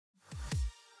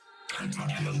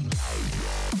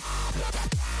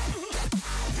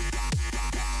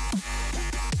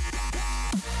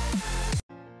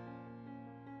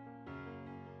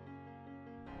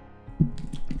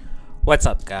What's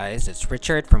up, guys? It's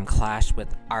Richard from Clash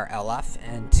with RLF,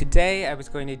 and today I was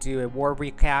going to do a war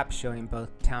recap showing both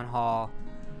a Town Hall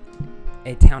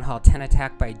 10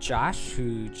 attack by Josh,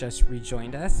 who just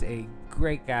rejoined us, a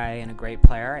great guy and a great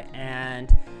player,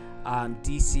 and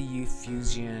DCU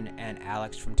Fusion and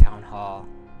Alex from Town Hall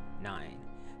 9.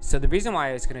 So the reason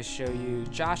why I was going to show you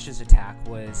Josh's attack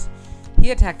was he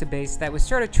attacked a base that was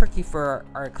sort of tricky for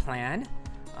our clan.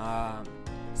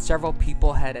 Several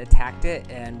people had attacked it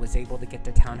and was able to get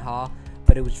to Town Hall,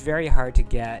 but it was very hard to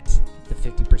get the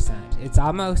 50%. It's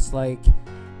almost like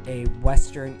a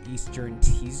Western-Eastern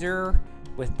teaser,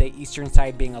 with the eastern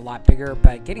side being a lot bigger,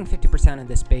 but getting 50% of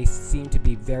this base seemed to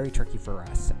be very tricky for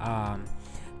us.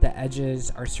 The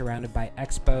edges are surrounded by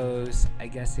expos. I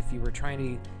guess if you were trying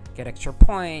to get extra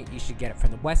point, you should get it from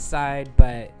the west side,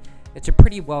 but it's a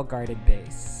pretty well-guarded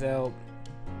base. So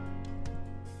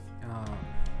I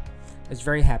was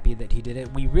very happy that he did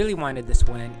it. We really wanted this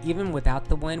win. Even without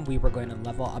the win, we were going to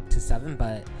level up to 7,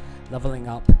 but leveling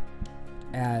up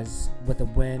as with a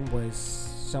win was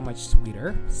so much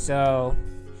sweeter. So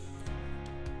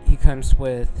he comes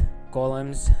with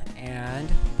golems and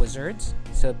wizards,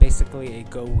 so basically a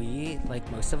go-wee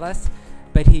like most of us,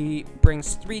 but he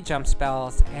brings 3 jump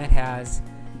spells and has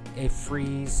a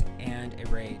freeze and a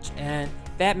rage, and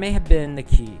that may have been the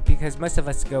key, because most of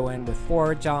us go in with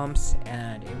 4 jumps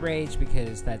and a rage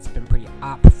because that's been pretty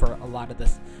op for a lot of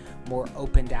this more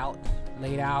opened out,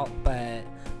 laid out, but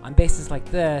on bases like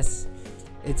this,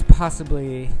 it's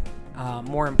possibly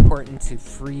more important to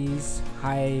freeze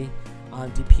high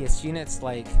DPS units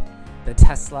like the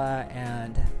Tesla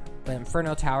and the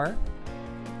Inferno Tower.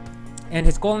 And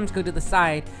his golems go to the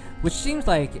side, which seems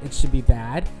like it should be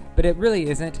bad, but it really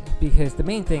isn't, because the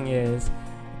main thing is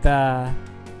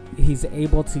he's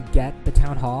able to get the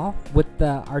Town Hall with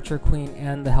the Archer Queen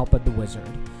and the help of the Wizard.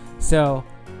 So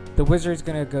the Wizard's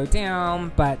going to go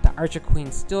down, but the Archer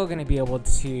Queen's still going to be able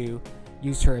to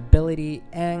use her ability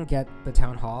and get the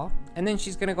Town Hall. And then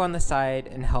she's going to go on the side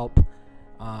and help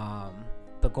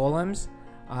the golems.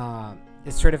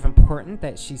 It's sort of important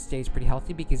that she stays pretty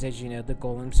healthy, because as you know, the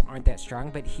golems aren't that strong,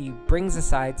 but he brings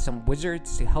aside some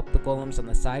wizards to help the golems on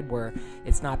the side where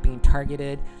it's not being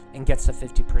targeted, and gets the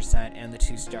 50% and the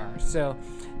 2-star. So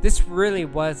this really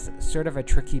was sort of a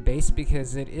tricky base,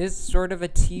 because it is sort of a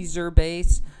teaser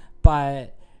base,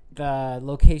 but the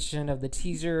location of the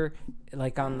teaser,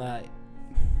 like on the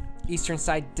eastern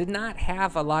side, did not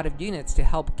have a lot of units to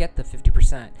help get the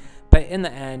 50%, but in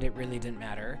the end it really didn't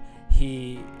matter.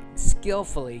 He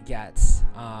skillfully gets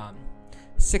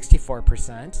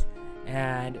 64%,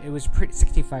 and it was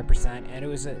 65%, and it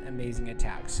was an amazing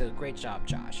attack. So great job,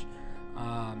 Josh.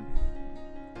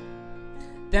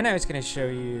 Then I was going to show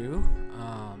you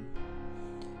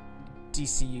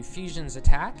DCU Fusion's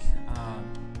attack.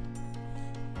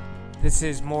 This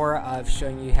is more of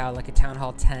showing you how like a Town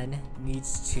Hall 10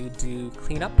 needs to do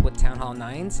cleanup with Town Hall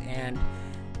 9s and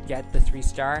get the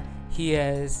 3-star. He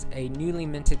is a newly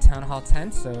minted Town Hall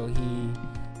 10, so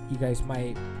you guys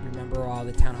might remember all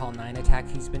the Town Hall 9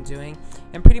 attack he's been doing,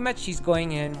 and pretty much he's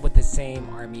going in with the same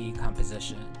army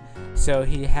composition. So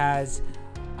he has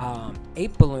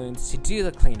 8 balloons to do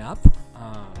the cleanup.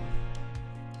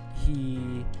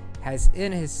 He has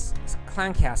in his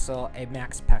clan castle a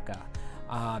max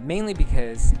P.E.K.K.A. Mainly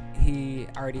because he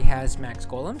already has max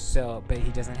golems, but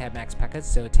he doesn't have max P.E.K.K.A,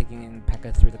 so taking in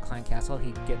P.E.K.K.A through the clan castle,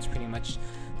 he gets pretty much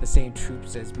the same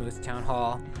troops as most Town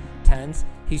Hall 10s.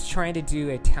 He's trying to do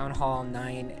a Town Hall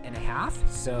 9.5,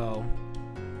 so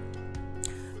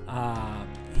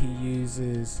he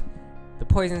uses the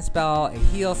poison spell, a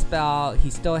heal spell.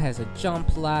 He still has a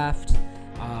jump left,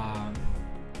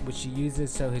 which he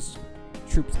uses so his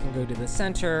troops can go to the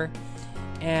center,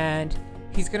 and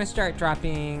he's going to start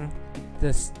dropping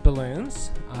the balloons.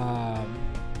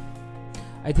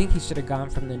 I think he should have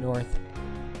gone from the north,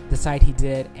 the side he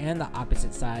did, and the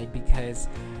opposite side, because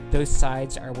those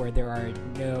sides are where there are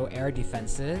no air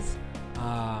defenses.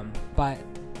 But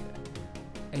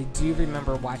I do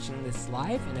remember watching this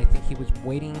live, and I think he was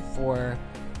waiting for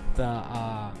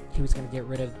he was going to get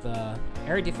rid of the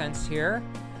air defense here.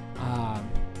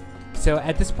 So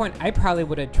at this point, I probably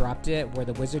would have dropped it where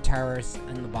the wizard tower is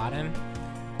in the bottom,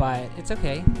 but it's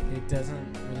okay. It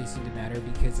doesn't really seem to matter,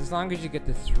 because as long as you get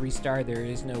the 3-star, there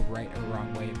is no right or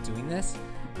wrong way of doing this.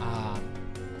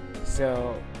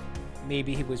 So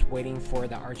maybe he was waiting for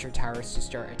the archer towers to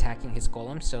start attacking his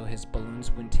golem, so his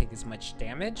balloons wouldn't take as much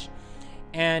damage.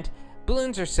 And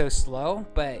balloons are so slow,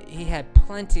 but he had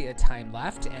plenty of time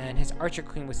left, and his archer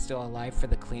queen was still alive for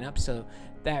the cleanup, so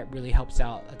that really helps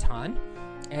out a ton.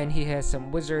 And he has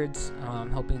some wizards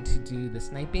helping to do the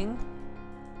sniping.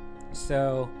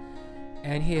 So,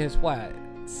 and he has what,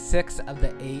 6 of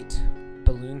the 8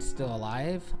 balloons still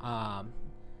alive.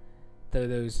 Though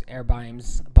those air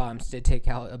bombs did take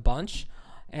out a bunch.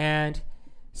 And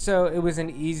so it was an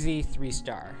easy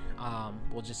 3-star.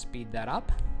 We'll just speed that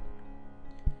up.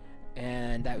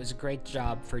 And that was a great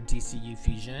job for DCU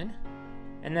Fusion.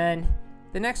 And then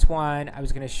the next one I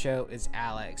was going to show is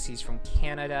Alex. He's from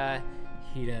Canada.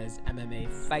 He does MMA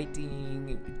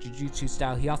fighting, jiu-jitsu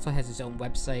style. He also has his own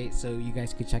website, so you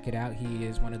guys could check it out. He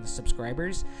is one of the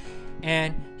subscribers.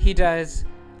 And he does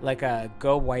like a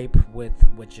go wipe with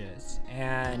witches.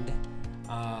 And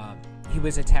he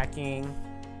was attacking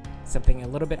something a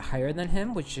little bit higher than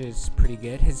him, which is pretty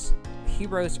good. His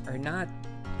heroes are not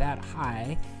that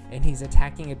high, and he's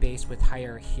attacking a base with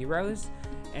higher heroes.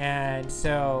 And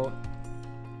so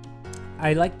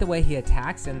I like the way he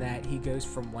attacks and that he goes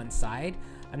from one side.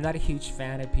 I'm not a huge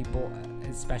fan of people,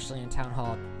 especially in Town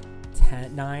Hall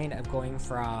 9, of going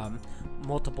from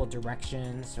multiple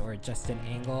directions or just an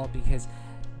angle, because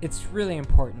it's really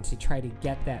important to try to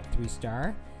get that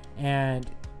 3-star. And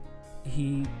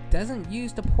he doesn't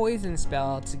use the poison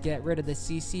spell to get rid of the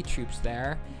CC troops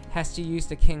there. Has to use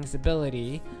the king's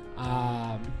ability.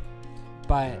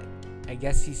 But I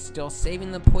guess he's still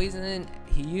saving the poison.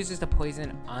 He uses the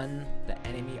poison on the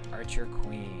enemy archer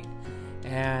queen.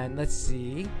 And let's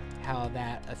see how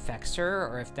that affects her,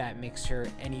 or if that makes her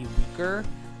any weaker.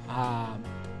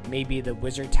 Maybe the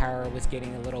wizard tower was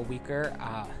getting a little weaker.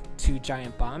 2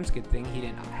 giant bombs. Good thing he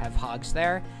didn't have hogs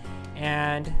there.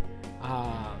 And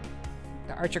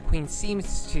the archer queen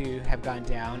seems to have gone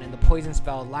down, and the poison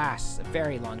spell lasts a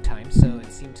very long time, so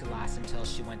it seemed to last until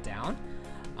she went down.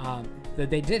 Though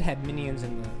they did have minions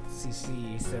in the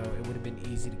CC, so it would have been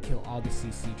easy to kill all the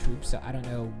CC troops. So I don't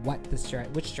know what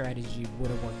which strategy would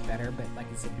have worked better, but like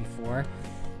I said before,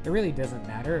 it really doesn't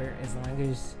matter as long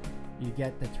as you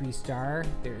get the 3-star.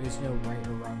 There is no right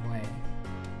or wrong way.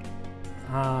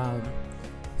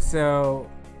 So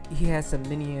he has some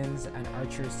minions and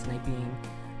archers sniping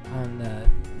on the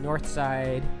north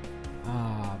side,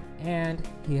 and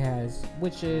he has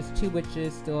witches, 2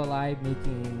 witches still alive,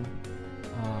 making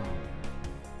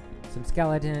some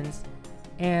skeletons,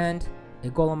 and a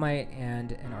golemite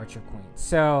and an archer queen.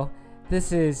 So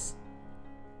this is,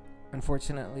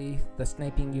 unfortunately, the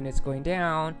sniping unit's going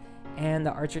down, and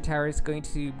the archer tower is going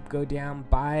to go down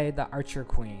by the archer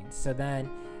queen. So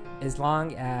then, as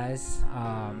long as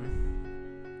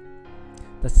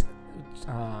the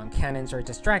cannons are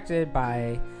distracted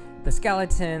by the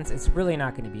skeletons, it's really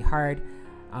not going to be hard.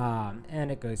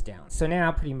 And it goes down. So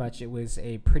now pretty much it was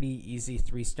a pretty easy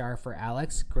 3-star for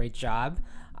Alex. Great job.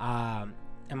 I'm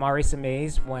always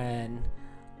amazed when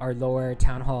our lower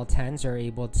Town Hall 10s are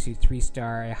able to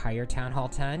 3-star a higher Town Hall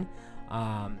 10.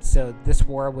 So this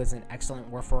war was an excellent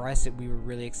war for us. We were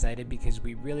really excited because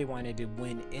we really wanted to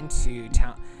win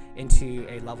into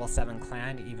a level 7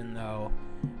 clan, even though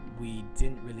we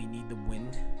didn't really need the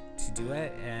win to do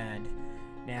it. And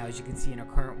now, as you can see in our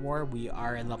current war, we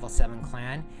are a level 7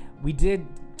 clan.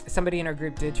 Somebody in our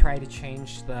group did try to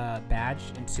change the badge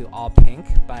into all pink,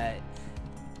 but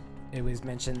it was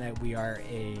mentioned that we are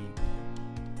a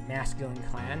masculine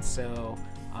clan, so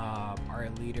our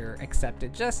leader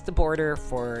accepted just the border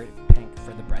for pink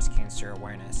for the breast cancer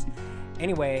awareness.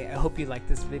 Anyway, I hope you liked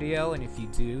this video, and if you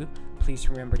do, please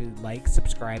remember to like,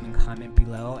 subscribe, and comment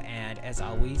below. And as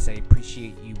always, I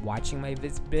appreciate you watching my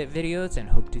videos and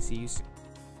hope to see you soon.